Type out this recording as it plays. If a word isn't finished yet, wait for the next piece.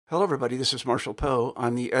Hello, everybody. This is Marshall Poe.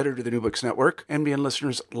 I'm the editor of the New Books Network. NBN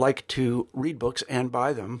listeners like to read books and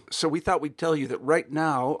buy them. So we thought we'd tell you that right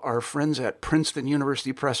now, our friends at Princeton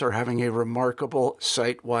University Press are having a remarkable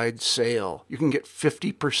site-wide sale. You can get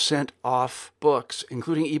 50% off books,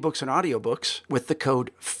 including ebooks and audiobooks, with the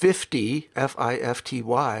code 50,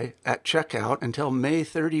 F-I-F-T-Y, at checkout until May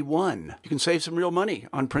 31. You can save some real money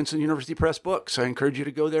on Princeton University Press books. I encourage you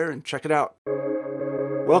to go there and check it out.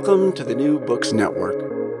 Welcome to the New Books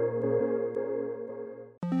Network.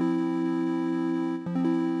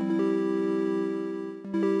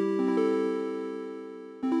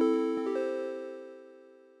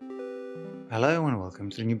 Hello and welcome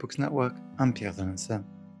to the New Books Network. I'm Pierre Leonard.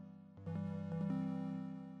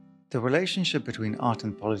 The relationship between art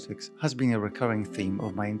and politics has been a recurring theme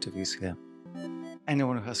of my interviews here.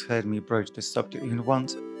 Anyone who has heard me broach this subject even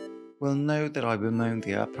once will know that I bemoan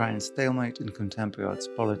the apparent stalemate in contemporary art's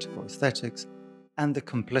political aesthetics and the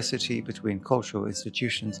complicity between cultural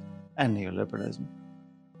institutions and neoliberalism.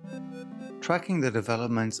 Tracking the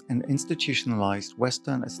developments in institutionalized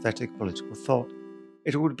Western aesthetic political thought,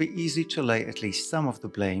 it would be easy to lay at least some of the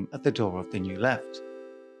blame at the door of the New Left.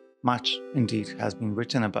 Much, indeed, has been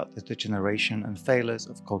written about the degeneration and failures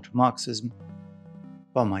of cultural Marxism,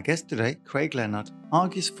 while my guest today, Craig Leonard,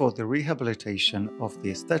 argues for the rehabilitation of the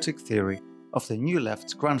aesthetic theory of the New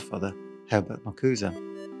Left's grandfather, Herbert Marcuse.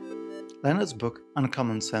 Leonard's book,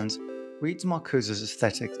 Uncommon Sense, reads Marcuse's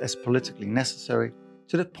aesthetics as politically necessary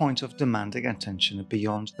to the point of demanding attention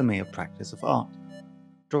beyond the mere practice of art.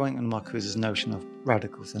 Drawing on Marcuse's notion of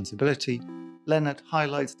radical sensibility, Leonard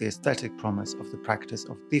highlights the aesthetic promise of the practice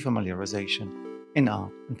of defamiliarization in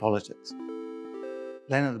art and politics.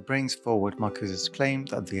 Leonard brings forward Marcuse's claim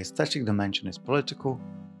that the aesthetic dimension is political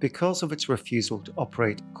because of its refusal to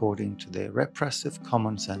operate according to the repressive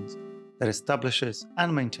common sense that establishes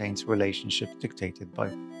and maintains relationships dictated by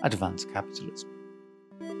advanced capitalism.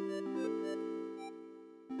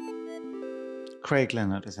 Craig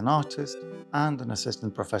Leonard is an artist and an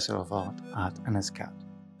assistant professor of art at NSCAT.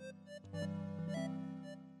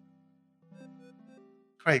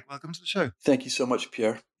 Craig, welcome to the show. Thank you so much,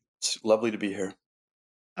 Pierre. It's lovely to be here.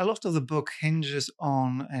 A lot of the book hinges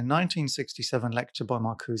on a 1967 lecture by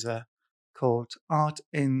Marcuse called Art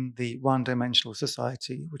in the One-Dimensional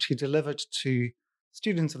Society, which he delivered to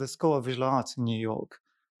students at the School of Visual Arts in New York.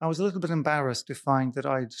 I was a little bit embarrassed to find that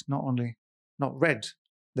I'd not only not read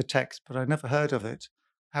the text, but I'd never heard of it.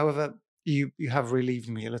 However, you have relieved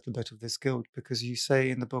me a little bit of this guilt, because you say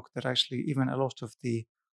in the book that actually even a lot of the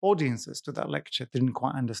audiences to that lecture didn't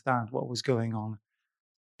quite understand what was going on.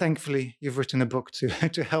 Thankfully, you've written a book to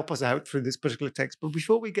help us out through this particular text. But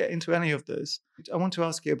before we get into any of this, I want to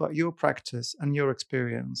ask you about your practice and your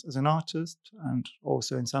experience as an artist, and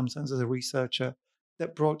also in some sense as a researcher,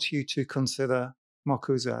 that brought you to consider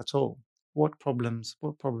Marcuse at all. What problems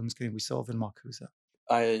can we solve in Marcuse?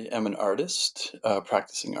 I am an artist,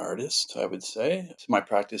 practicing artist, I would say. My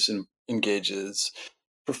practice engages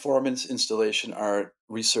performance, installation art,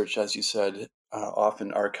 research, as you said,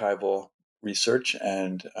 often archival research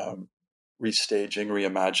and restaging,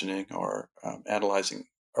 reimagining, or analyzing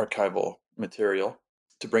archival material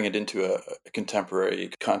to bring it into a contemporary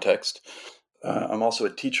context. I'm also a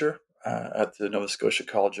teacher at the Nova Scotia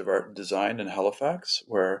College of Art and Design in Halifax,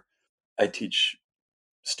 where I teach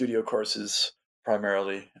studio courses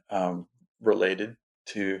primarily related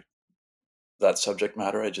to that subject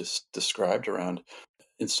matter I just described around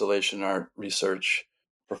installation art, research,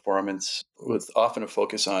 performance, with often a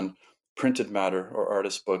focus on printed matter or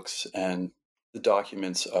artist books and the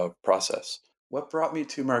documents of process. What brought me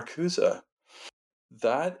to Marcuse?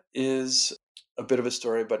 That is a bit of a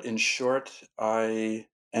story, but in short, I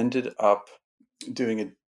ended up doing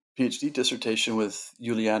a PhD dissertation with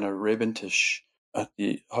Juliana Rebentisch at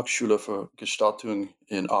the Hochschule für Gestaltung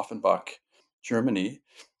in Offenbach, Germany.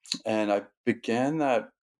 And I began that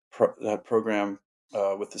program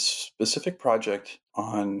with a specific project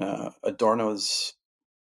on Adorno's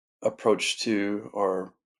approach to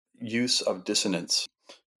or use of dissonance,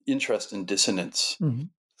 interest in dissonance. Mm-hmm.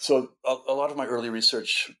 So a lot of my early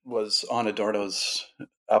research was on Adorno's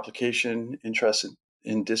application, interest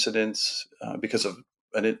in dissonance because of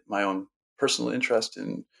my own personal interest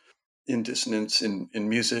in dissonance in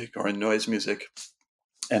music or in noise music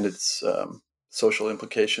and its social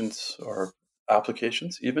implications or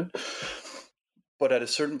applications even. But at a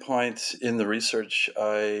certain point in the research,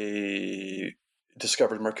 I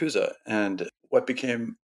discovered Marcuse, and what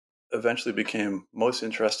eventually became more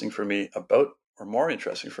interesting for me about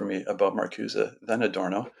Marcuse than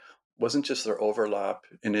Adorno wasn't just their overlap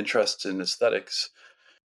in interests in aesthetics,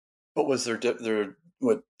 but was their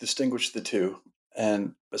what distinguished the two.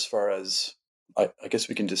 And as far as, I guess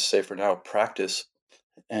we can just say for now, practice,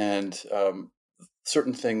 and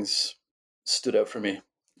certain things stood out for me,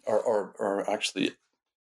 or actually,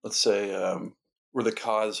 let's say, were the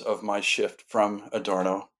cause of my shift from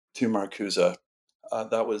Adorno to Marcuse.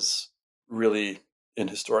 That was really, in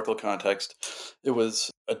historical context, it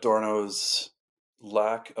was Adorno's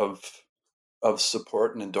lack of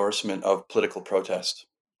support and endorsement of political protest,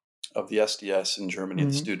 of the SDS in Germany,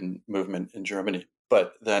 the student movement in Germany.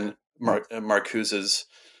 But then Marcuse's,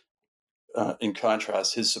 in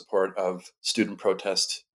contrast, his support of student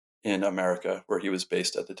protest in America, where he was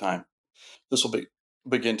based at the time. This will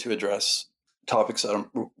begin to address topics that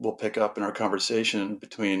we'll pick up in our conversation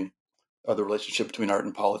between the relationship between art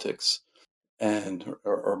and politics, and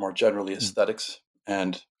or more generally aesthetics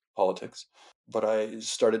and politics. But I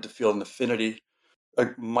started to feel an affinity,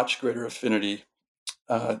 a much greater affinity,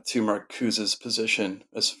 to Marcuse's position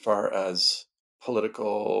as far as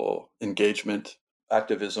political engagement,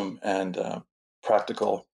 activism, and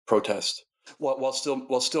practical protest, while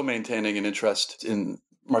still maintaining an interest in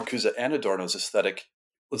Marcuse and Adorno's aesthetic,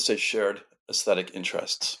 let's say shared aesthetic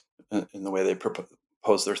interests in the way they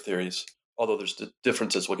propose their theories. Although there's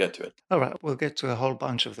differences, we'll get to it. All right, we'll get to a whole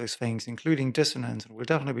bunch of those things, including dissonance, and we'll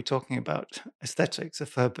definitely be talking about aesthetics a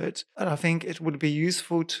fair bit. And I think it would be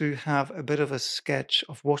useful to have a bit of a sketch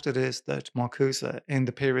of what it is that Marcuse, in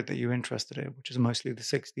the period that you're interested in, which is mostly the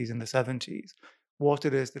 60s and the 70s, what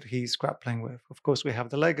it is that he's grappling with. Of course, we have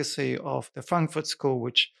the legacy of the Frankfurt School,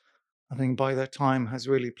 which I think by that time has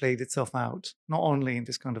really played itself out, not only in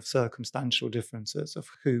this kind of circumstantial differences of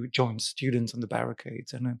who joins students on the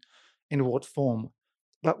barricades and in what form,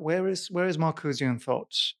 but where is Marcusian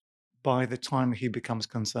thought by the time he becomes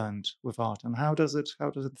concerned with art, and how does it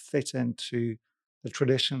fit into the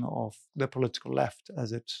tradition of the political left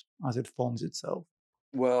as it forms itself?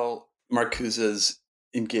 Well, Marcuse's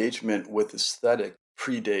engagement with aesthetic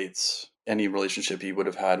predates any relationship he would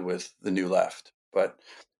have had with the New Left. But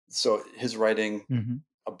so his writing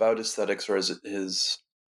about aesthetics, or his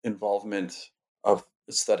involvement of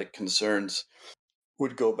aesthetic concerns,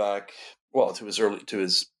 would go back, well, to his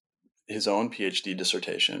own PhD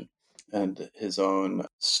dissertation and his own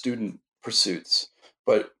student pursuits.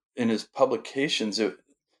 But in his publications,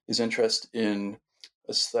 his interest in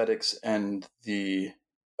aesthetics and the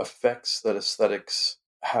effects that aesthetics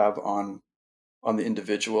have on the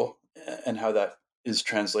individual, and how that is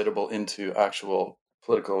translatable into actual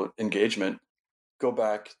political engagement, go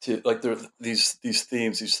back to, like, there these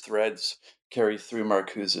themes, these threads carry through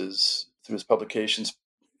through his publications,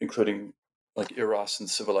 including like Eros and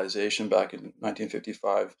Civilization back in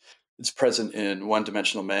 1955. It's present in One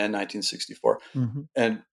Dimensional Man, 1964.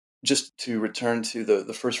 And just to return to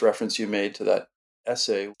the first reference you made to that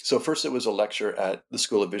essay. So first it was a lecture at the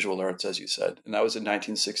School of Visual Arts, as you said, and that was in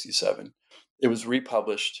 1967. It was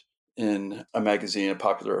republished in a magazine, a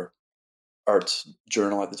popular arts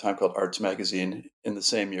journal at the time called Arts Magazine, in the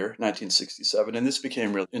same year, 1967. And this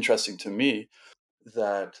became really interesting to me,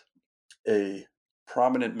 that a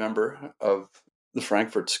prominent member of the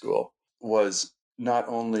Frankfurt School was not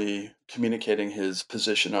only communicating his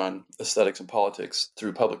position on aesthetics and politics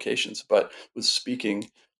through publications, but was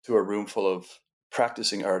speaking to a room full of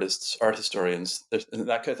practicing artists, art historians, and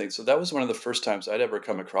that kind of thing. So that was one of the first times I'd ever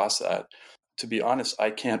come across that. To be honest,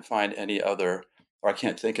 I can't find any other, or I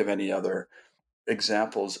can't think of any other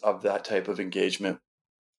examples of that type of engagement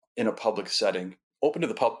in a public setting, open to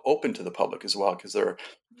the public as well, because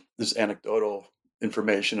there's anecdotal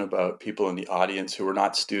information about people in the audience who were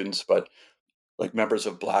not students, but like members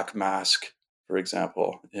of Black Mask, for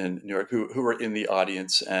example, in New York, who were in the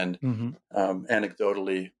audience and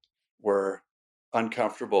anecdotally were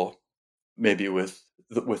uncomfortable, maybe with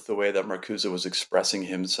the way that Marcuse was expressing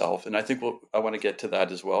himself. And I think I want to get to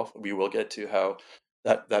that as well. We will get to how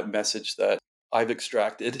that message that I've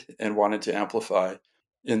extracted and wanted to amplify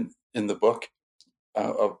in the book,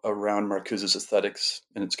 around Marcuse's aesthetics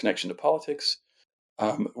and its connection to politics,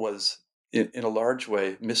 was in a large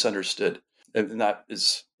way misunderstood, and that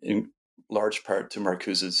is in large part to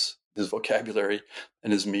Marcuse's his vocabulary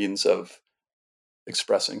and his means of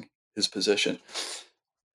expressing his position.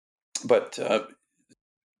 But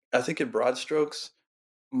I think in broad strokes,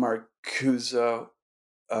 Marcuse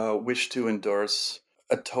wished to endorse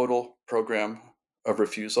a total program of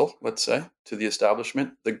refusal, let's say, to the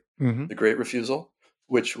establishment, the Great Refusal,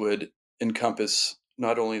 which would encompass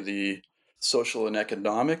not only the social and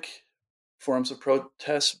economic forms of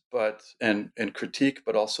protest, and critique,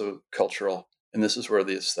 but also cultural. And this is where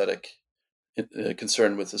the aesthetic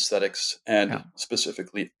concern with aesthetics and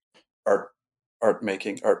specifically art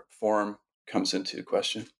making, art form comes into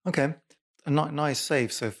question. Okay. a nice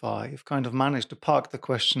save so far. You've kind of managed to park the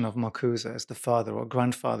question of Marcuse as the father or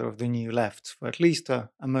grandfather of the new left for at least a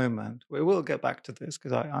moment. We will get back to this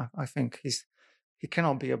because I think he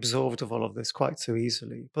cannot be absolved of all of this quite so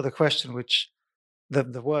easily. But the question which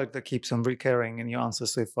the word that keeps on recurring in your answer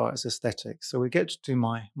so far is aesthetics. So we get to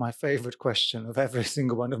my favorite question of every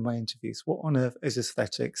single one of my interviews. What on earth is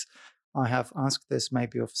aesthetics? I have asked this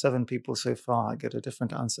maybe of 7 people so far. I get a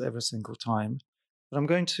different answer every single time. But I'm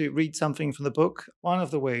going to read something from the book. One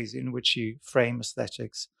of the ways in which you frame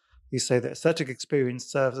aesthetics, you say that aesthetic experience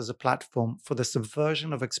serves as a platform for the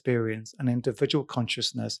subversion of experience and individual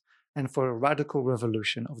consciousness and for a radical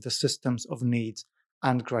revolution of the systems of needs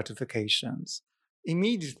and gratifications.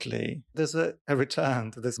 Immediately, there's a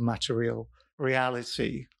return to this material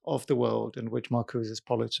reality of the world in which Marcuse's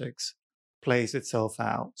politics plays itself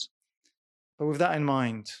out. But with that in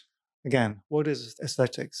mind, again, what is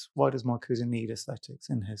aesthetics? Why does Marcuse need aesthetics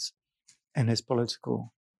in his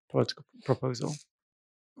political proposal?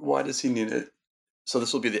 Why does he need it? So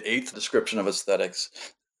this will be the 8th description of aesthetics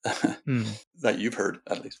that you've heard,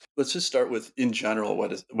 at least. Let's just start with, in general,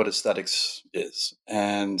 what aesthetics is.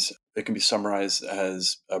 And it can be summarized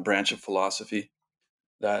as a branch of philosophy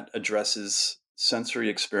that addresses sensory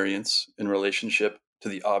experience in relationship to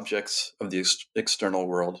the objects of the external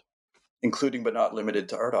world, including but not limited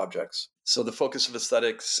to art objects. So the focus of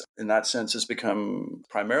aesthetics in that sense has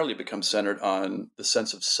primarily become centered on the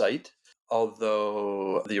sense of sight,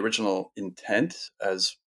 although the original intent,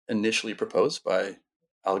 as initially proposed by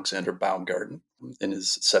Alexander Baumgarten in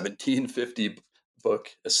his 1750 book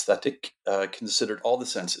Aesthetic, considered all the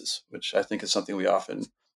senses, which I think is something we often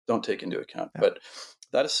don't take into account. Yeah. But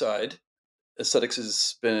that aside, aesthetics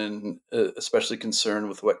has been especially concerned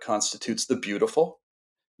with what constitutes the beautiful.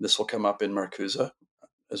 This will come up in Marcuse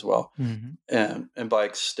as well. Mm-hmm. And by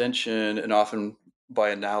extension, and often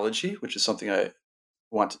by analogy, which is something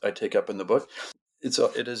I take up in the book,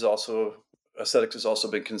 aesthetics has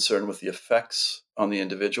also been concerned with the effects on the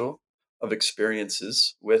individual of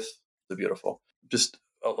experiences with the beautiful. Just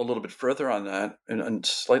a little bit further on that, in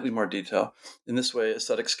slightly more detail. In this way,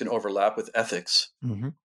 aesthetics can overlap with ethics. Mm-hmm.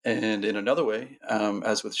 And in another way,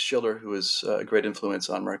 as with Schiller, who is a great influence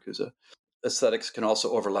on Marcuse, aesthetics can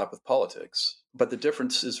also overlap with politics. But the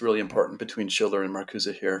difference is really important between Schiller and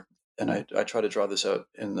Marcuse here. And I try to draw this out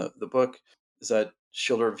in the book, is that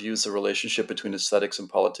Schiller views the relationship between aesthetics and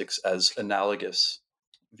politics as analogous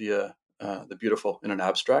via the beautiful in an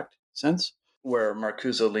abstract sense, where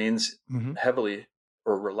Marcuse leans heavily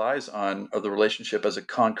or relies on the relationship as a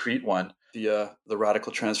concrete one via the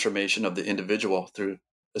radical transformation of the individual through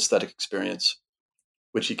aesthetic experience,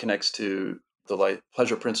 which he connects to the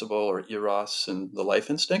pleasure principle or eros and the life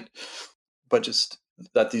instinct, but just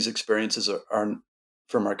that these experiences are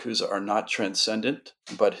for Marcuse are not transcendent,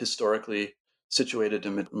 but historically situated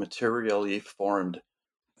and materially formed.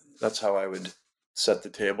 That's how I would set the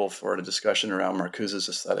table for a discussion around Marcuse's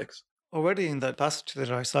aesthetics. Already in that passage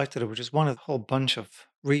that I cited, which is one of a whole bunch of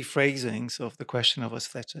rephrasings of the question of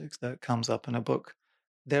aesthetics that comes up in a book,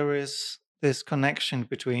 there is this connection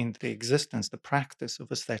between the existence, the practice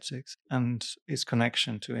of aesthetics, and its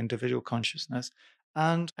connection to individual consciousness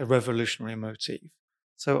and a revolutionary motif.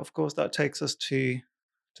 So, of course, that takes us to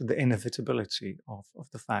the inevitability of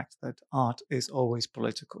the fact that art is always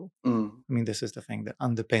political. I mean, this is the thing that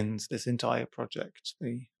underpins this entire project.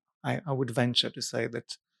 I would venture to say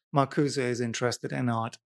that Marcuse is interested in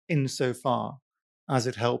art insofar as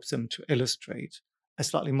it helps him to illustrate a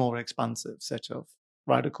slightly more expansive set of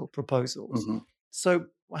radical proposals. Mm-hmm. So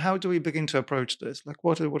how do we begin to approach this? Like,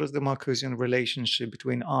 what is the Marcusean relationship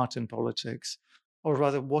between art and politics? Or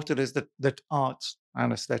rather, what it is that art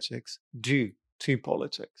and aesthetics do to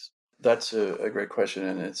politics? That's a great question,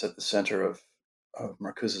 and it's at the center of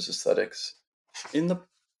Marcuse's aesthetics. In the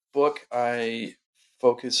book, I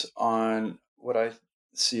focus on what I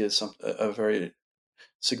see as a very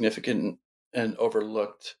significant and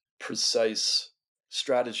overlooked precise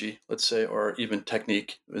strategy, let's say, or even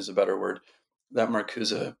technique is a better word, that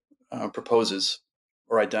Marcuse proposes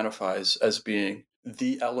or identifies as being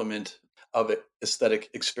the element of aesthetic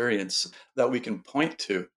experience that we can point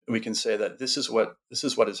to. We can say that this is what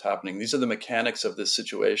is happening. These are the mechanics of this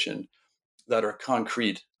situation that are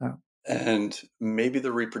concrete. Oh. And maybe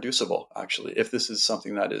they're reproducible, actually, if this is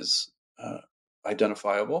something that is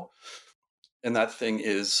identifiable. And that thing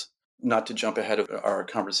is, not to jump ahead of our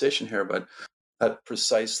conversation here, but that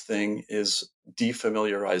precise thing is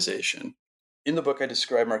defamiliarization. In the book, I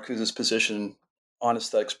describe Marcuse's position on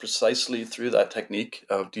aesthetics precisely through that technique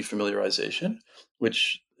of defamiliarization,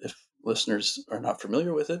 which, if listeners are not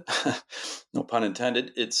familiar with it, no pun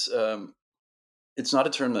intended, it's not a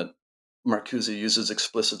term that Marcuse uses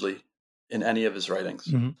explicitly in any of his writings.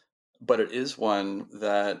 Mm-hmm. But it is one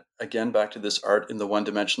that, again, back to this art in the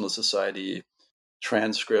one-dimensional society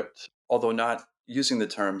transcript, although not using the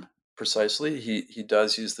term precisely, he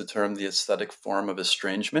does use the term the aesthetic form of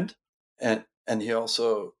estrangement. And he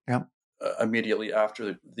also, immediately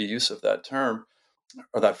after the use of that term,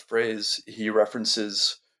 or that phrase, he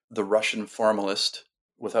references the Russian formalist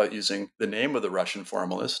without using the name of the Russian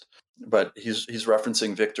formalist, but he's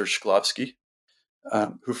referencing Viktor Shklovsky,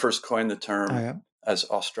 who first coined the term as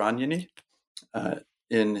Ostranyny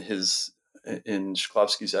in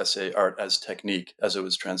Shklovsky's essay "Art as Technique," as it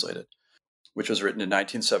was translated, which was written in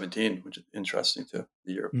 1917, which is interesting too,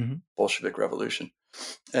 the year of Bolshevik Revolution.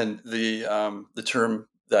 And the term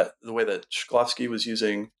that the way that Shklovsky was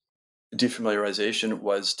using defamiliarization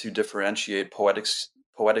was to differentiate poetic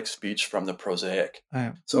speech from the prosaic.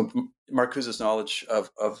 So Marcuse's knowledge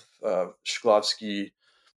of Shklovsky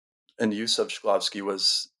and use of Shklovsky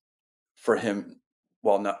was, for him,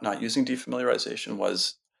 while not using defamiliarization,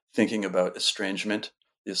 was thinking about estrangement,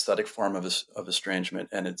 the aesthetic form of estrangement,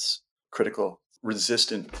 and its critical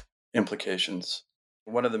resistant implications.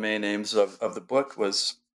 One of the main aims of the book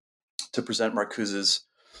was to present Marcuse's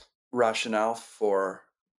rationale for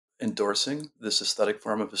endorsing this aesthetic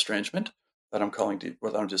form of estrangement that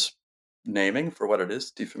I'm just naming for what it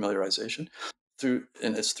is, defamiliarization.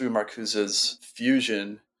 It's through Marcuse's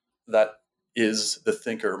fusion that is the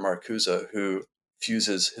thinker Marcuse, who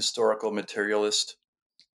fuses historical materialist,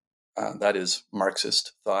 that is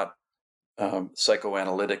Marxist thought,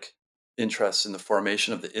 psychoanalytic interests in the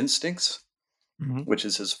formation of the instincts, which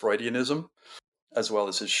is his Freudianism, as well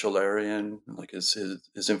as his Schillerian, like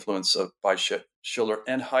his influence by Schiller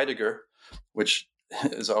and Heidegger, which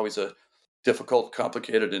is always a difficult,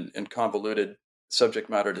 complicated, and convoluted subject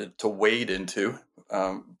matter to wade into,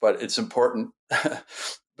 but it's important.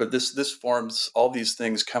 But this forms, all these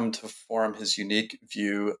things come to form his unique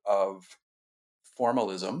view of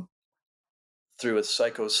formalism through a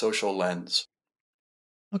psychosocial lens.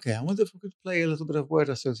 Okay, I wonder if we could play a little bit of word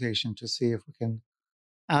association to see if we can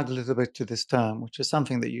add a little bit to this term, which is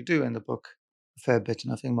something that you do in the book a fair bit,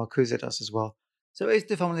 and I think Marcuse does as well. So is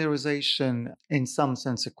defamiliarization in some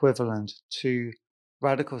sense equivalent to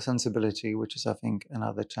radical sensibility, which is, I think,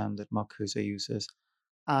 another term that Marcuse uses,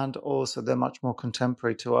 and also the much more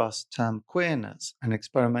contemporary to us term queerness, an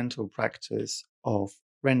experimental practice of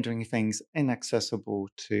rendering things inaccessible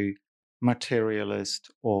to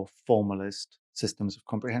materialist or formalist systems of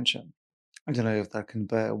comprehension? I don't know if that can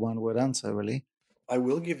bear a one-word answer, really. I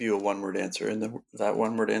will give you a one-word answer, and that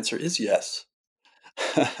one-word answer is yes.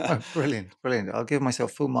 Oh, brilliant. I'll give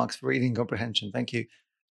myself full marks for reading comprehension. Thank you.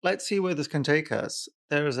 Let's see where this can take us.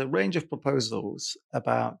 There is a range of proposals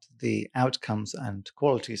about the outcomes and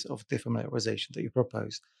qualities of defamiliarization that you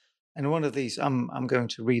propose. And one of these, I'm going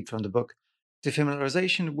to read from the book.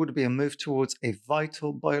 Defamiliarization would be a move towards a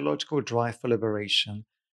vital biological drive for liberation,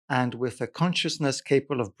 and with a consciousness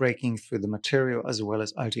capable of breaking through the material as well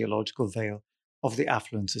as ideological veil of the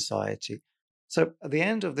affluent society. So at the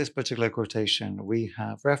end of this particular quotation, we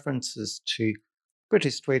have references to pretty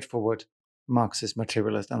straightforward Marxist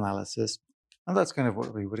materialist analysis, and that's kind of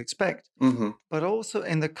what we would expect. But also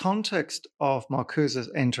in the context of Marcuse's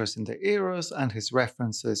interest in the eros and his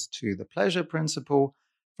references to the pleasure principle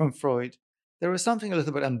from Freud, there is something a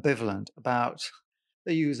little bit ambivalent about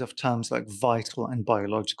the use of terms like vital and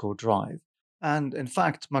biological drive. And in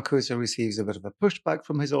fact, Marcuse receives a bit of a pushback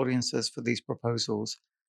from his audiences for these proposals.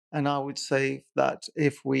 And I would say that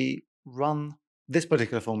if we run this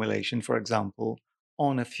particular formulation, for example,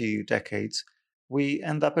 on a few decades, we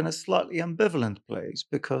end up in a slightly ambivalent place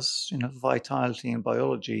because, vitality and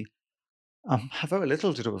biology have very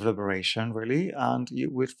little to do with liberation, really, and you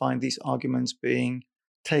would find these arguments being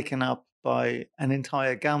taken up by an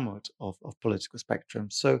entire gamut of political spectrum.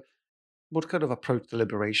 So what kind of approach to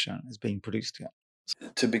liberation is being produced here?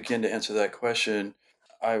 To begin to answer that question,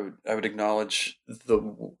 I would acknowledge the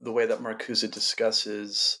way that Marcuse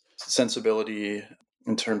discusses sensibility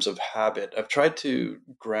in terms of habit. I've tried to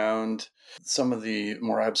ground some of the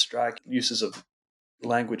more abstract uses of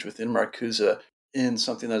language within Marcuse in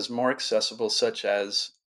something that is more accessible, such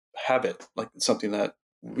as habit, like something that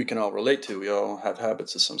we can all relate to. We all have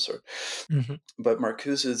habits of some sort. But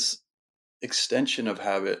Marcuse's extension of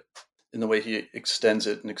habit, in the way he extends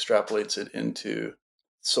it and extrapolates it into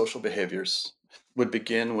social behaviors, would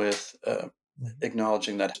begin with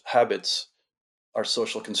acknowledging that habits are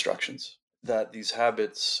social constructions, that these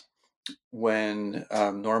habits, when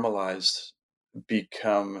normalized,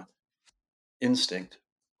 become instinct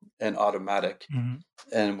and automatic.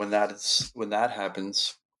 And when that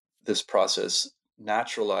happens, this process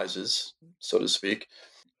naturalizes, so to speak,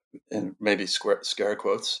 and maybe scare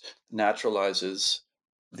quotes, naturalizes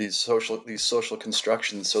these social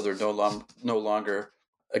constructions, so they're no longer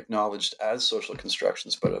acknowledged as social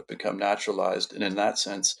constructions, but have become naturalized, and in that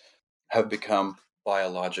sense have become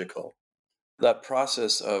biological. That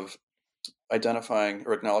process of identifying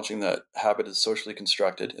or acknowledging that habit is socially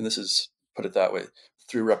constructed, and this is, put it that way,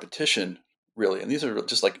 through repetition, really. And these are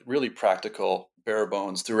just like really practical, bare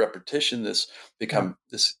bones. Through repetition, this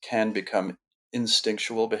can become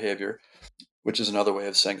instinctual behavior, which is another way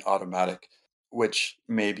of saying automatic, which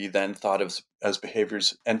may be then thought of as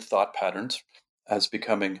behaviors and thought patterns as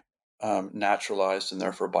becoming naturalized and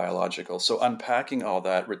therefore biological. So unpacking all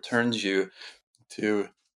that returns you to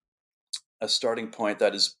a starting point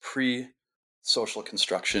that is pre-social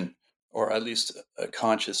construction, or at least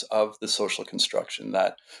conscious of the social construction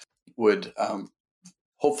that would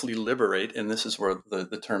hopefully liberate. And this is where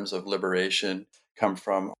the terms of liberation come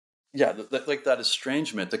from. Yeah, like that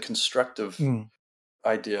estrangement, the constructive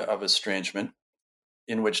idea of estrangement,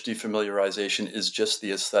 in which defamiliarization is just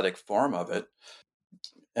the aesthetic form of it.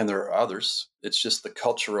 And there are others. It's just the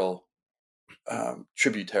cultural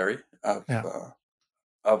tributary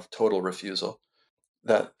of total refusal.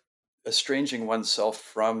 That estranging oneself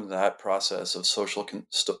from that process of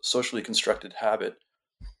socially constructed habit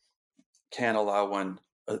can allow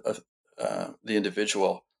the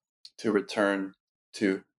individual to return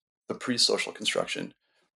to the pre-social construction,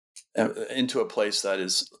 into a place that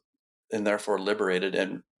is, and therefore liberated.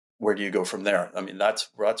 And where do you go from there? I mean, that's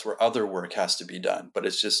where other work has to be done. But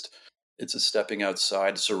it's a stepping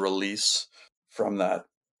outside. It's a release from that,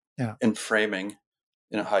 and framing,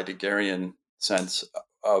 in a Heideggerian sense,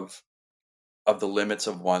 of the limits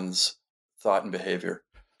of one's thought and behavior.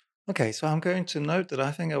 Okay, so I'm going to note that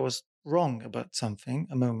I think I was wrong about something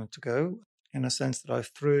a moment ago, in a sense that I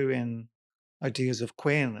threw in ideas of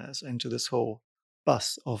queerness into this whole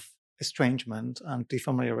bus of estrangement and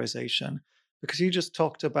defamiliarization, because you just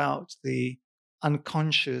talked about the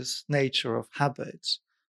unconscious nature of habits,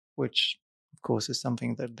 which of course is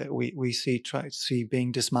something that we try to see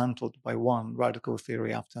being dismantled by one radical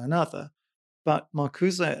theory after another. But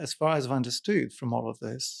Marcuse, as far as I've understood from all of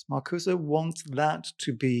this, Marcuse wants that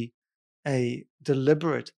to be a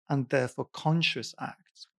deliberate and therefore conscious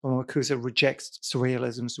act. Marcuse rejects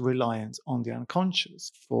surrealism's reliance on the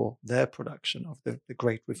unconscious for their production of the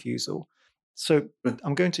Great Refusal. So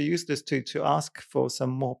I'm going to use this to ask for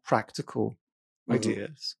some more practical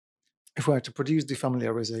ideas. If we are to produce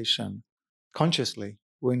defamiliarization consciously,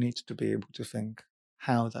 we need to be able to think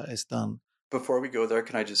how that is done. Before we go there,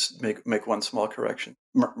 can I just make one small correction?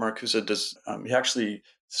 Marcuse does, he actually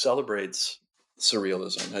celebrates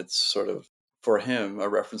surrealism. It's sort of, for him, a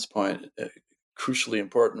reference point, a crucially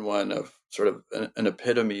important one, of sort of an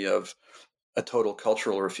epitome of a total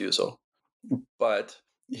cultural refusal. But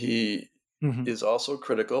he is also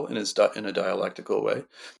critical in a dialectical way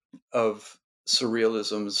of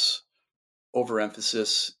surrealism's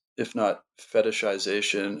overemphasis, if not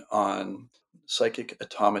fetishization, on psychic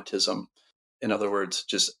automatism. In other words,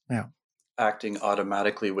 just acting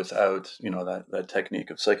automatically without, that technique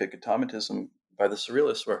of psychic automatism by the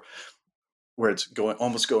surrealists, where it's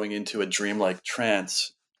almost going into a dreamlike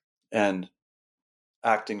trance and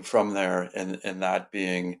acting from there, and that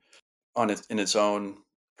being in its own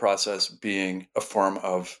process being a form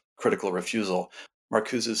of critical refusal.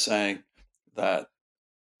 Marcuse is saying that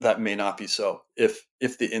may not be so. If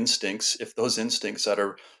those instincts that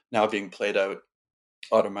are now being played out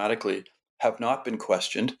automatically have not been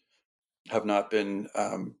questioned, have not been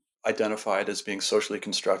identified as being socially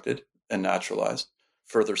constructed and naturalized,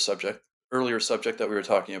 earlier subject that we were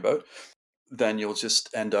talking about, then you'll just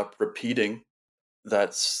end up repeating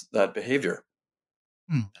that behavior.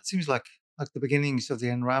 That seems like the beginnings of the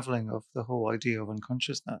unraveling of the whole idea of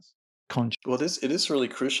unconsciousness. Well, it is really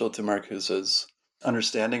crucial to Marcuse's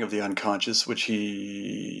understanding of the unconscious, which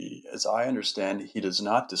he, as I understand, he does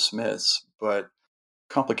not dismiss, but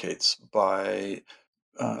complicates by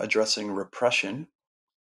addressing repression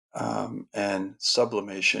and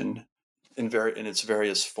sublimation in its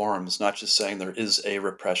various forms, not just saying there is a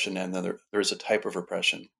repression and then there is a type of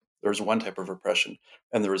repression. There's one type of repression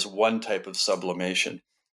and there is one type of sublimation,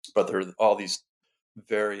 but there are all these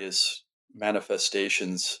various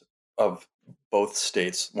manifestations of both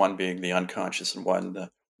states, one being the unconscious and one the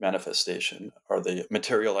manifestation or the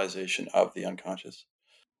materialization of the unconscious.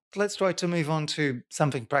 Let's try to move on to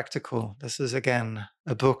something practical. This is, again,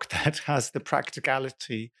 a book that has the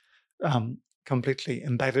practicality completely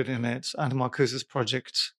embedded in it. And Marcuse's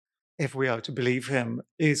project, if we are to believe him,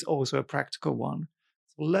 is also a practical one.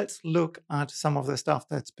 So well, let's look at some of the stuff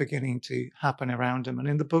that's beginning to happen around him. And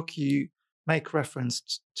in the book, you make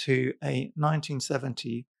reference to a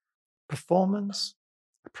 1970 performance,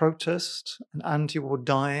 a protest, an anti-war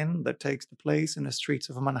die-in that takes place in the streets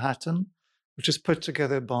of Manhattan, which is put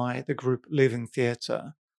together by the group Living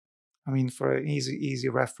Theatre. I mean, for an easy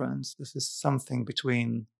reference, this is something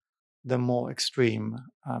between the more extreme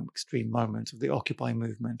moments of the Occupy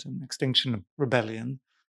movement and Extinction Rebellion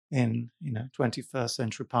in 21st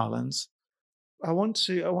century parlance. I want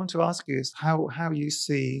to ask you is how you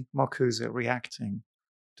see Marcuse reacting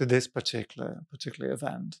to this particular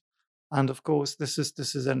event. And of course, this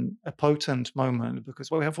is a potent moment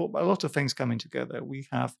because we have a lot of things coming together. We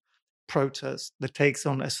have protest that takes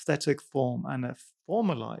on aesthetic form and a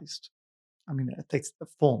formalized. I mean, it takes the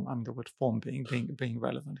form. I mean, the word form being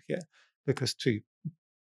relevant here, because to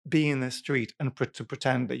be in the street and to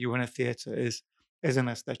pretend that you're in a theater is an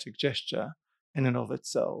aesthetic gesture in and of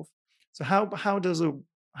itself. So how does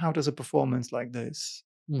a performance like this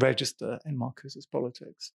register in Marcuse's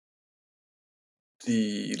politics?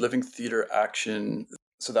 The Living Theatre action,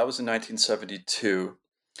 so that was in 1972.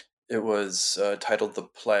 It was titled The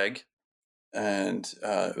Plague, and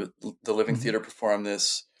the Living Theatre performed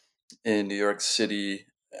this in New York City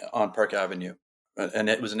on Park Avenue. And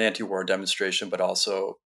it was an anti-war demonstration, but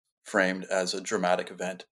also framed as a dramatic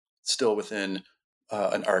event, still within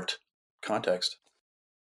an art context.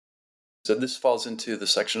 So this falls into the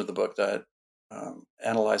section of the book that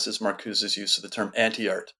analyzes Marcuse's use of the term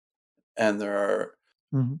anti-art. And there are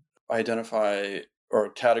identify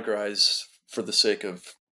or categorize, for the sake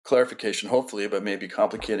of clarification, hopefully, but maybe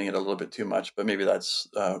complicating it a little bit too much. But maybe that's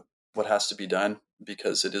what has to be done,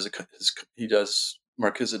 because it is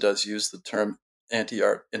Marcuse does use the term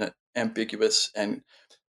anti-art in an ambiguous and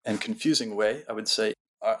confusing way. I would say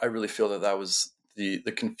I really feel that was the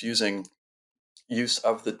confusing use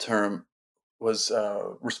of the term was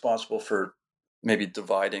responsible for maybe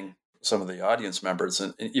dividing some of the audience members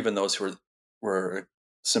and even those who were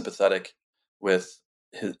sympathetic with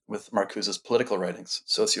Marcuse's political writings,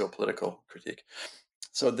 socio-political critique.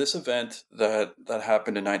 So this event that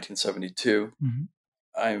happened in 1972,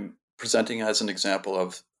 I'm presenting as an example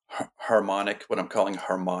of harmonic, what I'm calling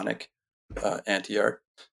harmonic anti-art.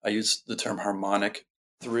 I use the term harmonic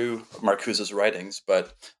through Marcuse's writings,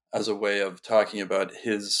 but as a way of talking about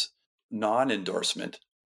his non-endorsement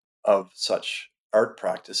of such art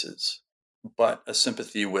practices, but a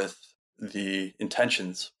sympathy with the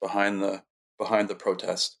intentions behind the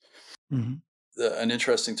protest. An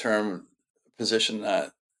interesting position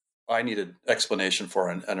that I needed explanation for,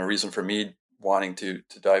 and a reason for me wanting to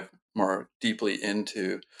dive more deeply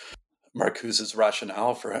into Marcuse's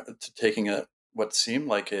rationale for taking what seemed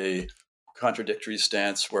like a contradictory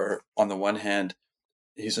stance, where on the one hand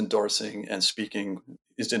he's endorsing and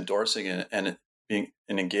being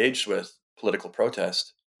engaged with political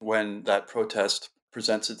protest. When that protest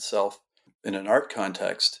presents itself in an art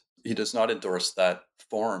context, he does not endorse that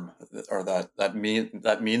form or that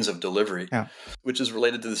means of delivery, which is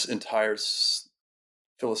related to this entire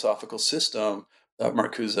philosophical system that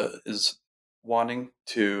Marcuse is wanting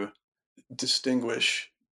to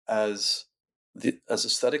distinguish as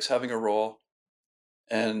aesthetics having a role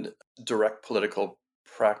and direct political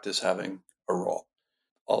practice having a role.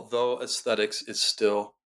 Although aesthetics is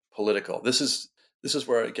still political. This is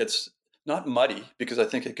where it gets not muddy, because I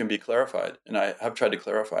think it can be clarified, and I have tried to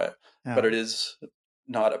clarify it, but it is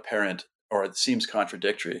not apparent, or it seems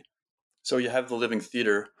contradictory. So you have the Living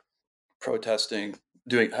Theatre protesting,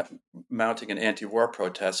 mounting an anti-war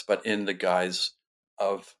protest, but in the guise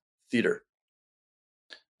of theater.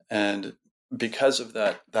 And because of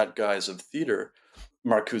that guise of theater,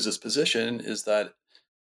 Marcuse's position is that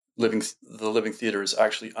the Living Theatre is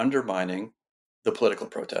actually undermining the political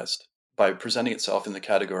protest by presenting itself in the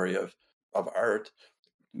category of art,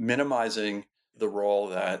 minimizing the role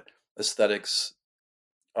that aesthetics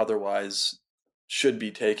otherwise should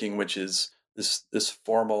be taking, which is this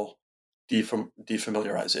formal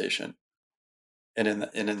defamiliarization. And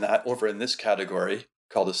in this category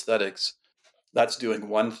called aesthetics, that's doing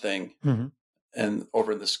one thing. And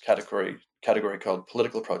over in this category called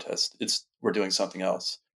political protest, we're doing something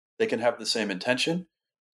else. They can have the same intention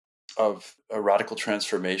of a radical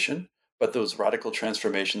transformation, but those radical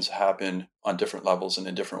transformations happen on different levels and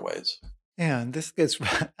in different ways. Yeah, and this gets,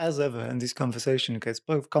 as ever in this conversation, it gets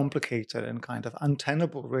both complicated and kind of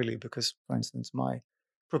untenable, really, because, for instance, my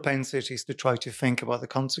propensity is to try to think about the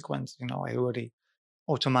consequence. I already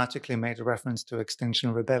automatically made a reference to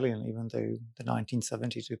Extinction Rebellion, even though the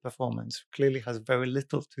 1972 performance clearly has very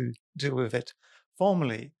little to do with it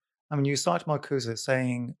formally. I mean, you cite Marcuse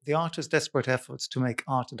saying the artist's desperate efforts to make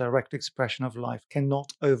art a direct expression of life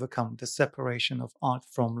cannot overcome the separation of art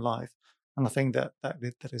from life. And I think that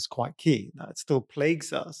is quite key. That still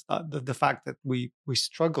plagues us, the fact that we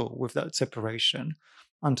struggle with that separation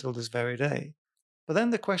until this very day. But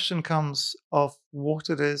then the question comes of what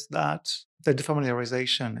it is that the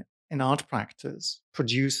defamiliarization in art practice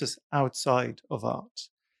produces outside of art.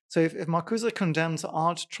 So if Marcuse condemns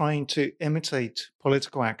art trying to imitate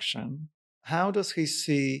political action, how does he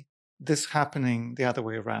see this happening the other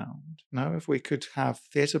way around? Now, if we could have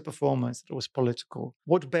theatre performance that was political,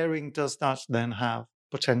 what bearing does that then have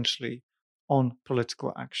potentially on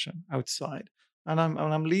political action outside? And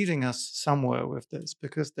I'm leading us somewhere with this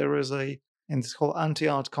because there is in this whole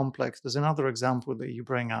anti-art complex, there's another example that you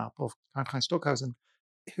bring up of Heinrich Stockhausen,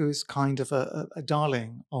 who is kind of a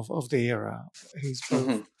darling of the era. He's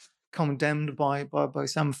both condemned by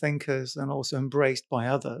some thinkers and also embraced by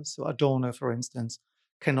others. So Adorno, for instance,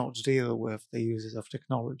 cannot deal with the uses of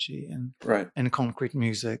technology in concrete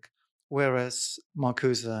music, whereas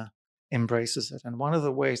Marcuse embraces it. And one of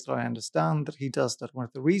the ways that I understand that he does that, one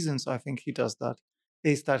of the reasons I think he does that,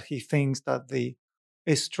 is that he thinks that the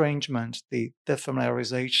estrangement, the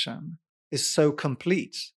defamiliarization, is so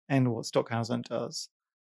complete in what Stockhausen does,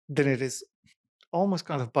 then it is almost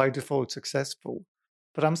kind of by default successful.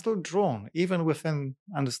 But I'm still drawn, even within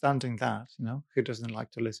understanding that, who doesn't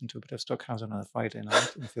like to listen to a bit of Stockhausen on a Friday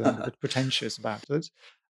night and feeling a bit pretentious about it?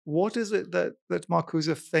 What is it that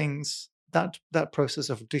Marcuse thinks that process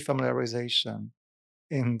of defamiliarization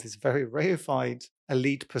in this very reified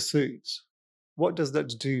elite pursuit, what does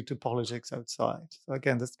that do to politics outside? So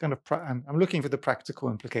again, that's kind of I'm looking for the practical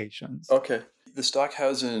implications. Okay. The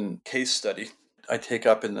Stockhausen case study I take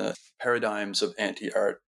up in the Paradigms of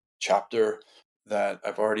Anti-Art chapter that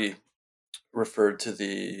I've already referred to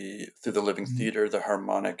through the Living Theater, the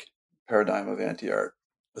harmonic paradigm of anti-art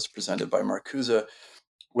was presented by Marcuse,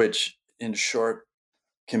 which in short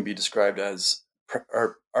can be described as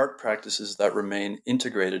art practices that remain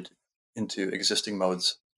integrated into existing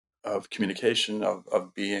modes of communication,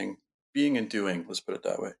 of being and doing, let's put it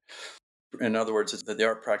that way. In other words, it's that the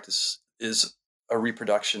art practice is a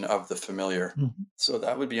reproduction of the familiar. So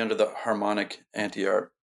that would be under the harmonic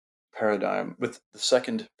anti-art paradigm, with the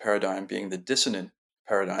second paradigm being the dissonant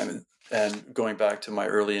paradigm. And going back to my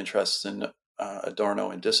early interests in Adorno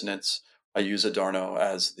and dissonance, I use Adorno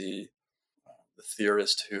as the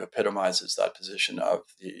theorist who epitomizes that position of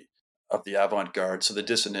the avant-garde. So the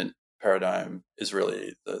dissonant paradigm is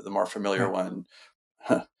really the more familiar one,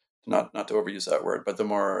 not to overuse that word, but the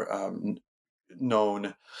more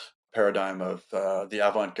known paradigm of the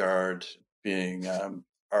avant-garde being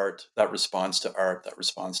art that responds to art, that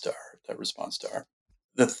responds to art, that responds to art.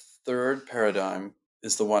 The third paradigm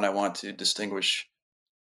is the one I want to distinguish.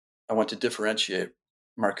 I want to differentiate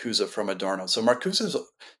Marcuse from Adorno. So Marcuse,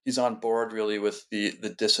 he's on board really with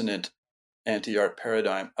the dissonant anti-art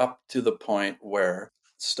paradigm up to the point where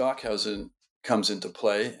Stockhausen comes into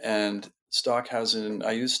play. And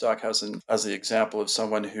I use Stockhausen as the example of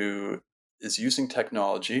someone who is using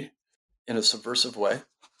technology in a subversive way.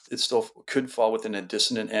 It still could fall within a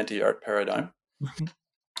dissonant anti-art paradigm,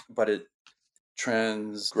 but it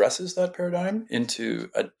transgresses that paradigm into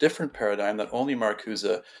a different paradigm that only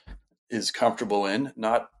Marcuse is comfortable in,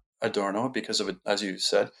 not Adorno, because of it, as you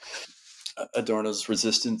said, Adorno's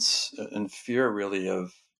resistance and fear really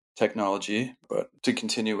of technology. But to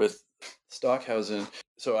continue with Stockhausen,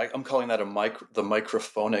 so I'm calling that the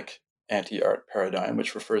microphonic anti-art paradigm,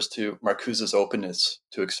 which refers to Marcuse's openness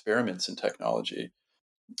to experiments in technology,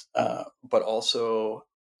 but also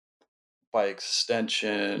by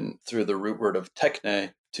extension through the root word of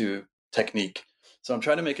techne to technique. So I'm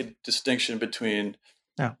trying to make a distinction between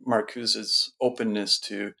Marcuse's openness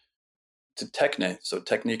to techne, so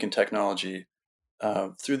technique and technology,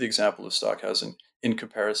 through the example of Stockhausen, in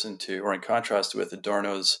comparison to, or in contrast with,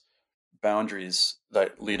 Adorno's boundaries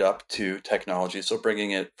that lead up to technology. So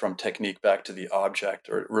bringing it from technique back to the object,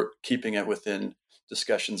 or keeping it within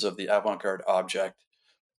discussions of the avant-garde object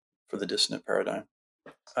for the dissonant paradigm.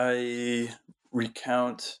 I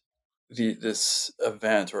recount this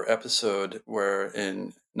event or episode where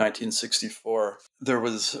in 1964 there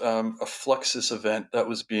was a Fluxus event that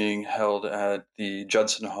was being held at the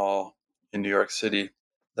Judson Hall in New York City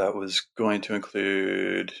that was going to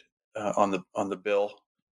include on the bill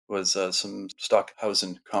was some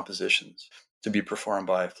Stockhausen compositions to be performed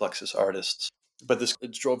by Fluxus artists. But this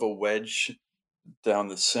drove a wedge down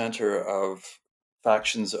the center of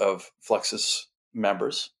factions of Fluxus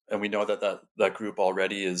members, and we know that group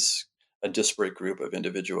already is a disparate group of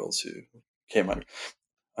individuals who came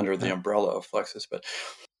under the umbrella of Fluxus. But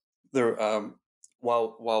There,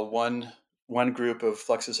 while one group of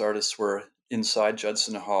Fluxus artists were inside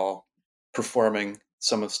Judson Hall performing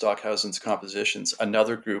some of Stockhausen's compositions,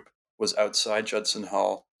 another group was outside Judson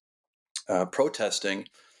Hall protesting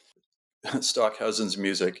Stockhausen's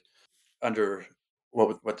music under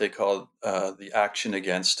what they called the Action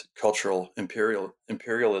Against Cultural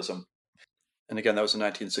Imperialism. And again, that was in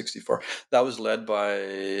 1964. That was led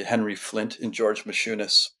by Henry Flint and George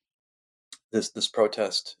Mashunis. This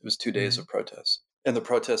protest, it was 2 days of protest. And the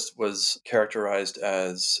protest was characterized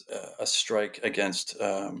as a strike against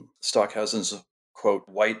Stockhausen's, quote,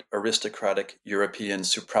 white aristocratic European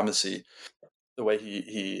supremacy. The way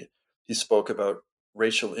he spoke about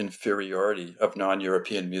racial inferiority of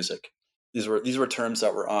non-European music. These were terms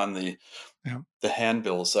that were on the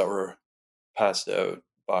handbills that were passed out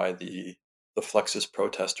by the Fluxus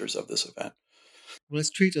protesters of this event. Well,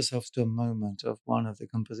 let's treat ourselves to a moment of one of the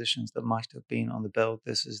compositions that might have been on the bill.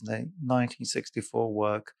 This is the 1964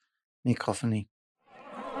 work, Mikrofony.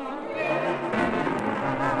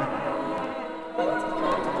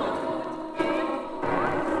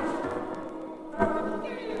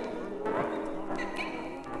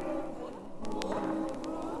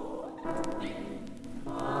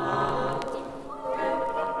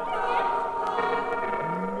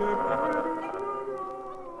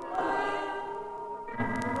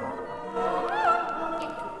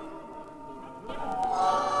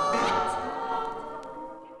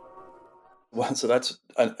 Well, so that's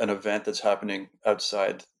an event that's happening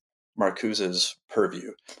outside Marcuse's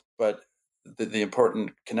purview. But the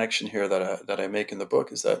important connection here that I make in the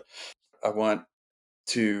book is that I want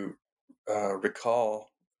to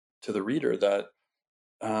recall to the reader that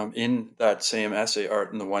in that same essay,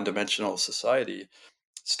 Art in the One-Dimensional Society,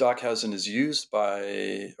 Stockhausen is used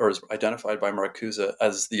by, or is identified by Marcuse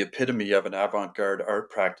as the epitome of an avant-garde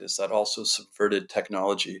art practice that also subverted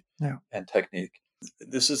technology and technique.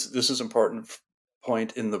 This is important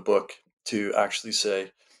point in the book to actually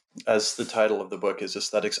say, as the title of the book is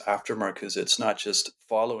Aesthetics After Marcuse, it's not just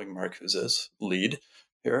following Marcuse's lead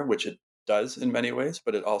here, which it does in many ways,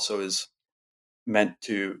 but it also is meant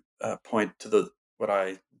to point to what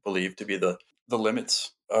I believe to be the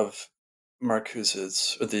limits of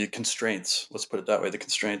Marcuse's, or the constraints, let's put it that way, the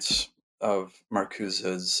constraints of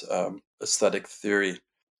Marcuse's aesthetic theory.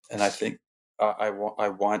 And I think I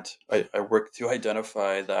work to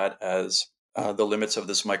identify that as the limits of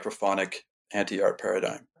this microphonic anti-art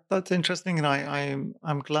paradigm. That's interesting, and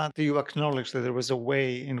I'm glad that you acknowledge that there was a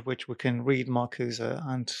way in which we can read Marcuse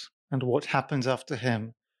and what happens after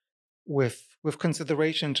him with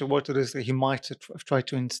consideration to what it is that he might have tried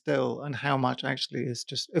to instill and how much actually is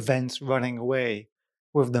just events running away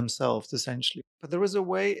with themselves, essentially. But there is a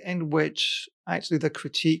way in which actually the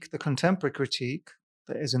contemporary critique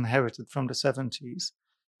that is inherited from the 70s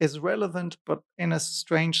is relevant, but in a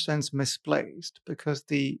strange sense misplaced, because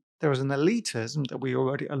there is an elitism that we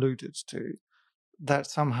already alluded to that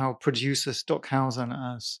somehow produces Stockhausen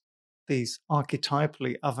as these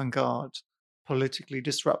archetypally avant-garde, politically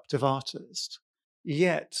disruptive artist.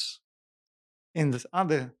 Yet, in this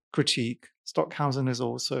other critique, Stockhausen is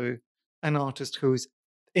also an artist who is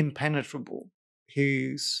impenetrable,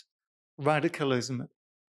 whose radicalism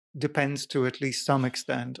depends to at least some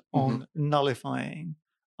extent on nullifying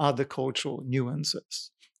other cultural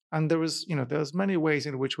nuances. And there's many ways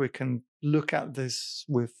in which we can look at this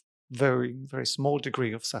with very, very small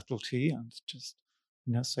degree of subtlety and just,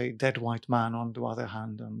 say Dead White Man on the other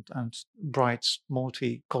hand and bright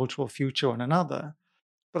multicultural future on another.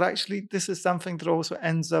 But actually, this is something that also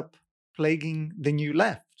ends up plaguing the New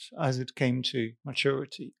Left as it came to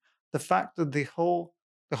maturity. The fact that the whole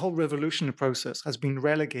revolutionary process has been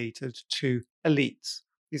relegated to elites.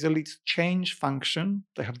 These elites change function,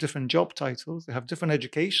 they have different job titles, they have different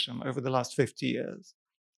education over the last 50 years.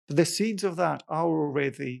 But the seeds of that are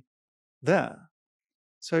already there.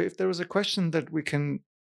 So if there is a question that we can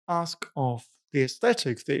ask of the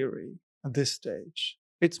aesthetic theory at this stage,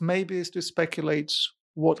 it's maybe is to speculate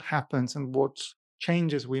what happens and what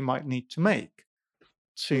changes we might need to make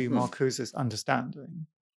to Marcuse's understanding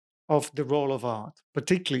of the role of art,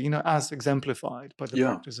 particularly, as exemplified by the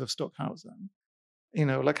practice of Stockhausen.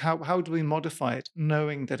 How do we modify it,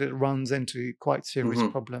 knowing that it runs into quite serious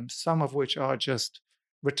problems, some of which are just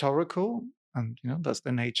rhetorical, and that's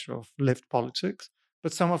the nature of lived politics,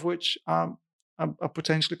 but some of which are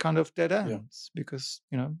potentially kind of dead ends, because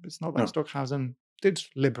it's not like Stockhausen did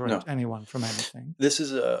liberate anyone from anything. This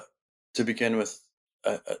is to begin with,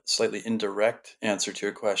 a slightly indirect answer to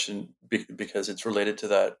your question, because it's related to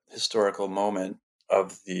that historical moment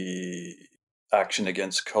of the action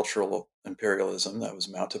against cultural imperialism that was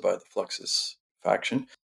mounted by the Fluxus faction.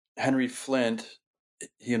 Henry Flint,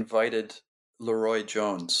 he invited Leroy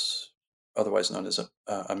Jones, otherwise known as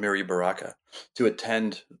Amiri Baraka, to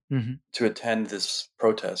attend this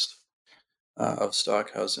protest of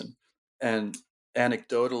Stockhausen. And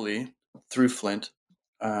anecdotally, through Flint,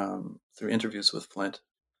 through interviews with Flint,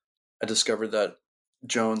 I discovered that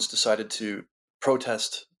Jones decided to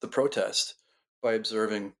protest the protest by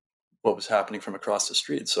observing what was happening from across the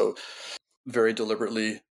street. So very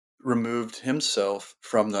deliberately removed himself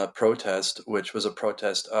from the protest, which was a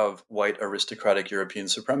protest of white aristocratic European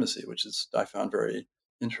supremacy, which is I found very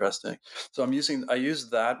interesting. So I use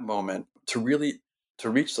that moment to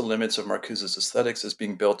reach the limits of Marcuse's aesthetics as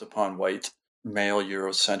being built upon white, male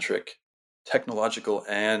Eurocentric, technological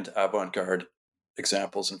and avant-garde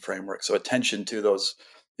examples and frameworks. So attention to those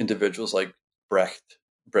individuals like Brecht,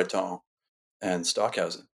 Breton, and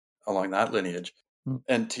Stockhausen along that lineage.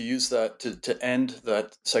 And to use that to end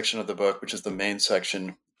that section of the book, which is the main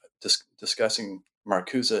section discussing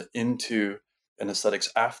Marcuse, into an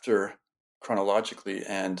aesthetics after chronologically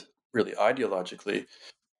and really ideologically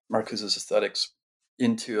Marcuse's aesthetics,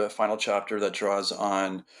 into a final chapter that draws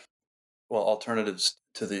on alternatives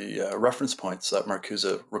to the reference points that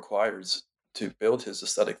Marcuse requires to build his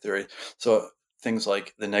aesthetic theory. So things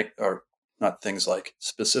like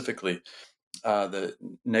specifically the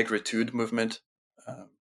negritude movement.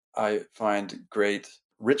 I find great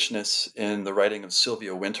richness in the writing of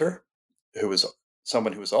Sylvia Wynter, who was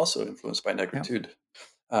someone who was also influenced by negritude,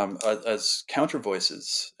 as counter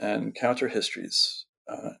voices and counter histories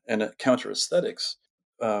and counter aesthetics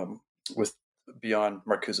with beyond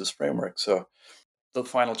Marcuse's framework. So the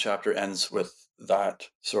final chapter ends with that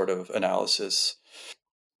sort of analysis,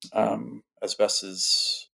 as best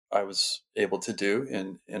as I was able to do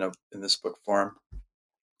in this book form.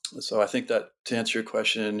 So I think that, to answer your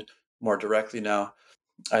question more directly now,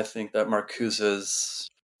 I think that Marcuse's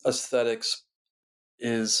aesthetics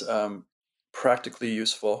is practically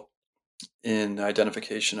useful in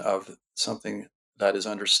identification of something that is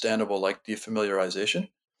understandable, like defamiliarization,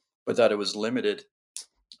 but that it was limited,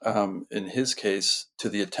 in his case, to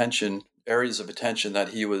the areas of attention that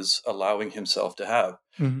he was allowing himself to have.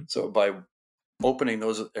 So by opening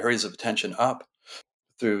those areas of attention up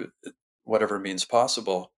through whatever means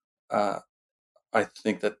possible, I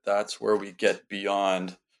think that that's where we get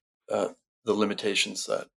beyond the limitations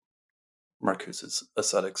that Marcuse's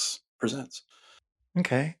aesthetics presents.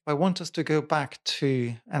 Okay, I want us to go back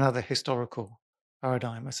to another historical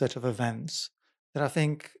paradigm, a set of events that I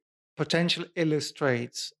think potentially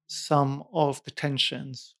illustrates some of the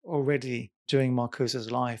tensions already during Marcuse's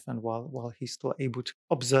life and while he's still able to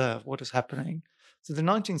observe what is happening. So the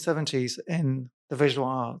 1970s in the visual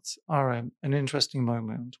arts are an interesting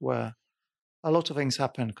moment where a lot of things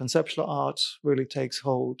happen. Conceptual art really takes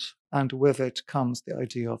hold, and with it comes the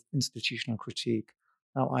idea of institutional critique.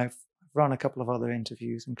 Now, I've run a couple of other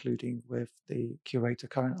interviews, including with the curator,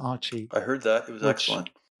 Karen Archie. I heard that. It was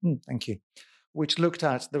excellent. Thank you. Which looked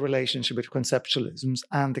at the relationship between conceptualisms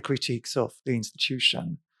and the critiques of the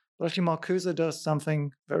institution. But actually, Marcuse does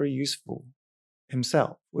something very useful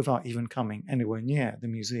himself without even coming anywhere near the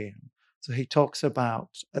museum. So he talks about,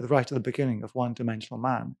 right at the beginning of One Dimensional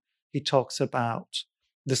Man, he talks about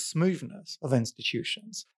the smoothness of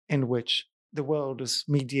institutions in which the world is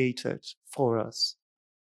mediated for us.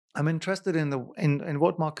 I'm interested in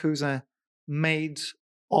what Marcuse made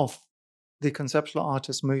of the conceptual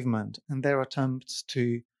artist movement and their attempts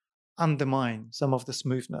to undermine some of the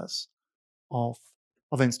smoothness of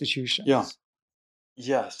institutions. Yeah.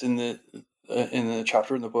 Yes, in the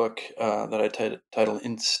chapter in the book that I titled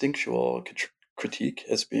 "Instinctual Critique"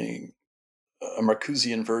 as being a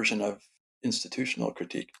Marcusian version of institutional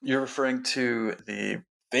critique. You're referring to the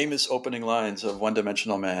famous opening lines of One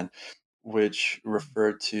Dimensional Man, which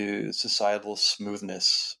refer to societal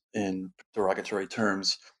smoothness in derogatory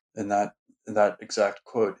terms. And that exact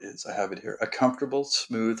quote is, I have it here: "A comfortable,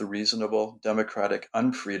 smooth, reasonable, democratic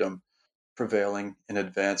unfreedom prevailing in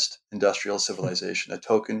advanced industrial civilization, a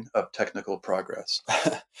token of technical progress."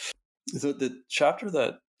 So the chapter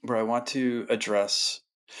where I want to address,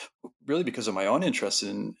 really because of my own interest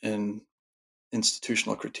in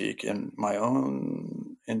institutional critique and my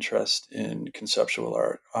own interest in conceptual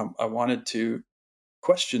art, I wanted to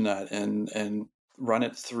question that and run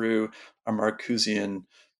it through a Marcusian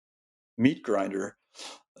meat grinder,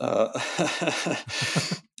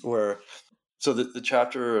 where so the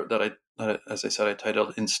chapter that as I said, I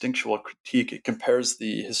titled "Instinctual Critique." It compares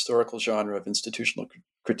the historical genre of institutional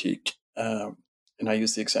critique. And I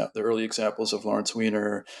use the early examples of Lawrence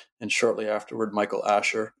Weiner, and shortly afterward, Michael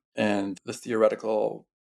Asher, and the theoretical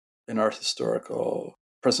and art historical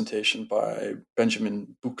presentation by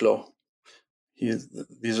Benjamin Buchloh.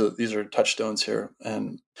 These are touchstones here,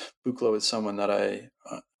 and Buchloh is someone that I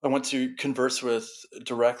want to converse with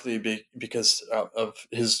directly because of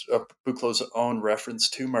Buchloh's own reference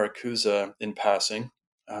to Marcuse in passing,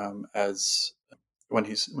 as when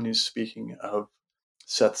he's speaking of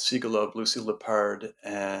Seth Siegelove, Lucy Lepard,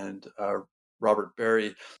 and Robert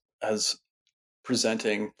Berry as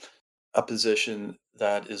presenting a position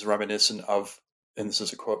that is reminiscent of, and this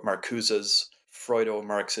is a quote, Marcuse's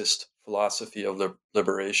Freudo-Marxist philosophy of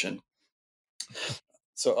liberation.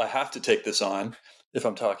 So I have to take this on if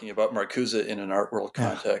I'm talking about Marcuse in an art world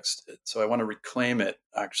context. Yeah. So I want to reclaim it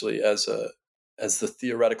actually as the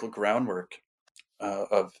theoretical groundwork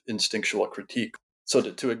of instinctual critique. So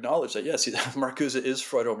to acknowledge that, yes, Marcuse is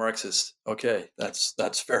Freudo-Marxist. Okay,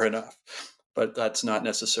 that's fair enough. But that's not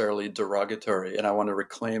necessarily derogatory. And I want to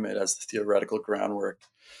reclaim it as the theoretical groundwork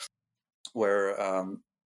where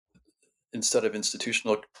instead of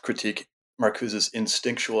institutional critique, Marcuse's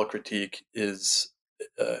instinctual critique is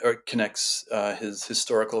or connects his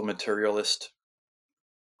historical materialist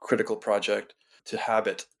critical project to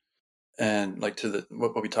habit and like to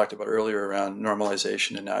what we talked about earlier around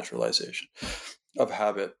normalization and naturalization of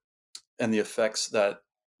habit and the effects that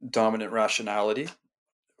dominant rationality,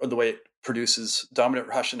 or the way it produces dominant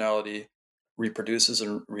rationality, reproduces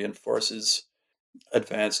and reinforces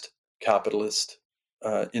advanced capitalist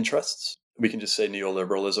interests. We can just say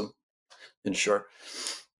neoliberalism in short.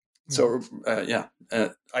 So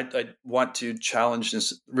I want to challenge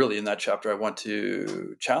this. Really, in that chapter, I want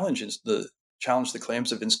to challenge the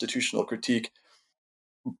claims of institutional critique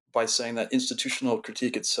by saying that institutional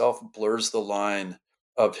critique itself blurs the line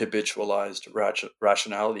of habitualized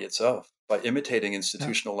rationality itself by imitating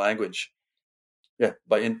institutional language. Yeah,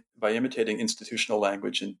 by imitating institutional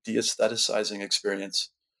language and de-aestheticizing experience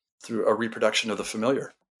through a reproduction of the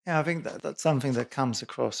familiar. Yeah, I think that's something that comes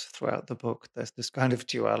across throughout the book. There's this kind of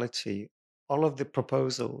duality. All of the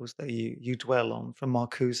proposals that you dwell on from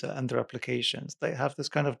Marcuse and their applications, they have this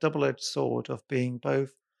kind of double-edged sword of being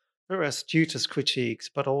both very astute as critiques,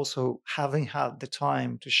 but also having had the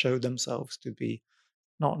time to show themselves to be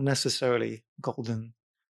not necessarily golden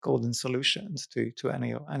solutions to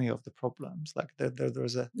any of the problems. Like there's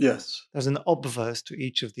an obverse to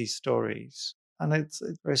each of these stories. And it's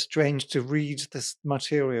very strange to read this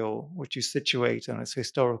material which you situate on its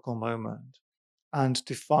historical moment and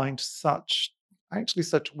to find such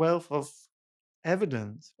wealth of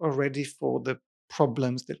evidence already for the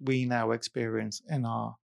problems that we now experience in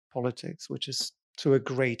our politics, which is to a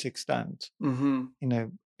great extent,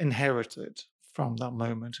 inherited from that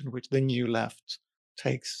moment in which the new left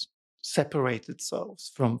separates itself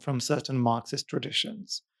from certain Marxist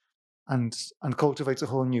traditions and cultivates a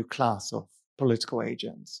whole new class of political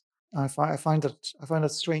agents. I find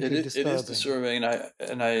that strangely disturbing. It is disturbing,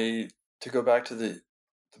 and I to go back to the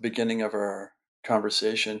beginning of our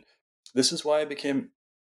conversation, this is why I became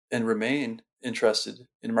and remain interested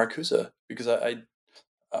in Marcuse, because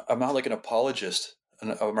I'm not like an apologist, a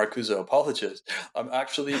Marcuse apologist. I'm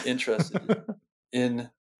actually interested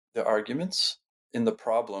in the arguments, in the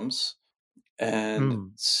problems,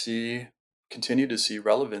 and continue to see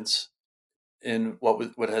relevance in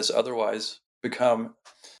what has otherwise become,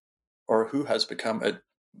 or who has become, a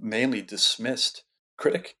mainly dismissed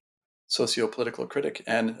critic, socio-political critic,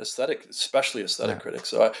 and especially aesthetic critic.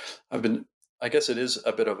 So I guess it is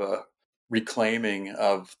a bit of a reclaiming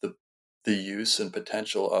of the use and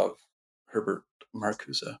potential of Herbert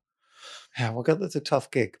Marcuse. Yeah, well, that's a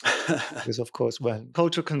tough gig because, of course, when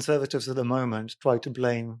cultural conservatives at the moment try to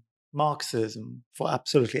blame Marxism for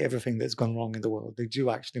absolutely everything that's gone wrong in the world, they do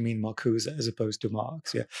actually mean Marcuse as opposed to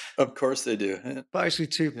Marx. Yeah, of course they do. But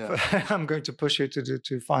actually, I'm going to push you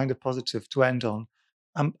to find a positive to end on.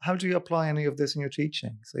 How do you apply any of this in your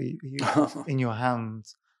teaching? So you have in your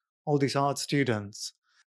hands all these art students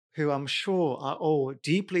who I'm sure are all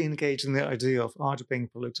deeply engaged in the idea of art being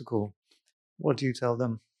political. What do you tell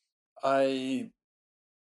them? A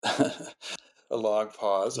long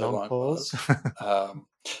pause.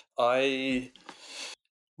 I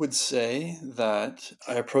would say that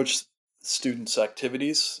I approach students'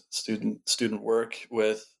 activities, student work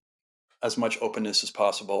with as much openness as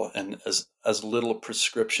possible and as little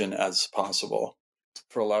prescription as possible,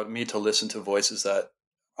 for allowing me to listen to voices that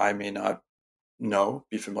I may not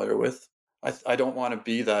be familiar with. I don't want to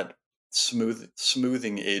be that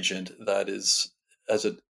smoothing agent that is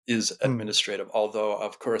administrative, although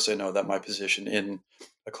of course I know that my position in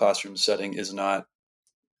a classroom setting is not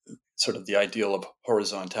sort of the ideal of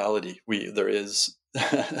horizontality. There is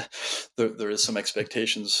there is some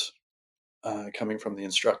expectations coming from the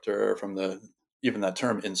instructor, from the even that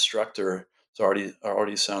term instructor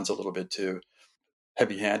already sounds a little bit too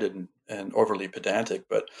heavy-handed and overly pedantic.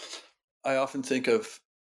 But I often think of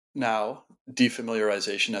now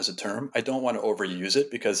defamiliarization as a term. I don't want to overuse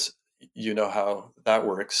it because you know how that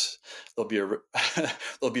works. There'll be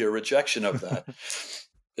there'll be a rejection of that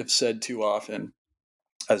if said too often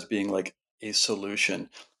as being like a solution.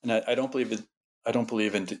 And I don't believe it. I don't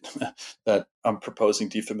believe in that I'm proposing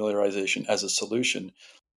defamiliarization as a solution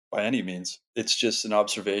by any means. It's just an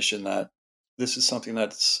observation that this is something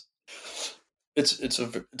that's it's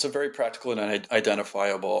a very practical and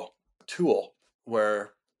identifiable tool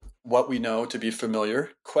where what we know to be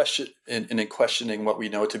familiar in questioning what we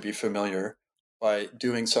know to be familiar by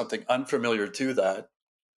doing something unfamiliar to that,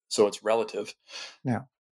 so it's relative, Yeah.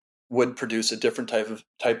 would produce a different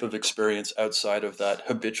type of experience outside of that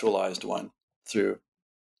habitualized one through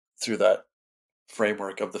that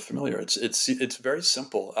framework of the familiar. It's very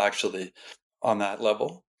simple actually on that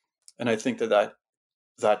level, and I think that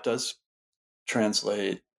does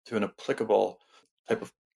translate to an applicable type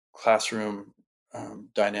of classroom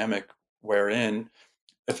dynamic wherein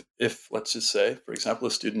if let's just say, for example,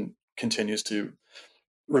 a student continues to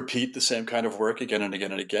repeat the same kind of work again and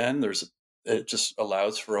again and again, it just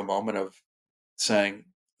allows for a moment of saying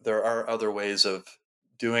there are other ways of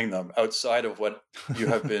doing them outside of what you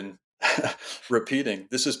have been repeating.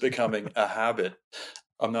 This is becoming a habit.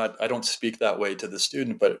 I don't speak that way to the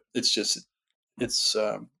student, but it's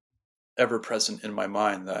ever present in my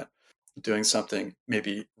mind that doing something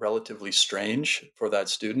maybe relatively strange for that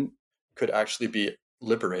student could actually be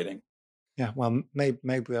liberating. Yeah, well,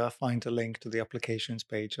 maybe I'll find a link to the applications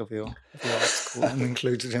page of your article and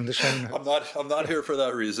include it in the show notes. I'm not here for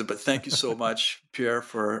that reason, but thank you so much, Pierre,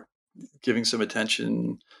 for giving some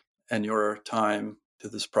attention and your time to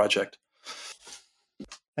this project.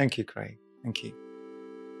 Thank you, Craig. Thank you.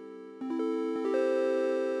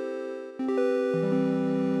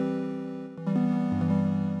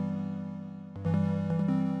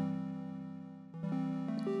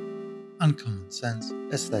 Uncommon Sense,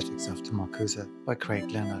 Aesthetics After Marcuse by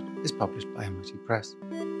Craig Leonard is published by MIT Press.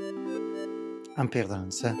 I'm Pierre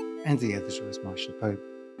Delancet, and the editor is Marcia Pope.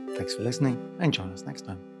 Thanks for listening, and join us next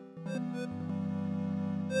time.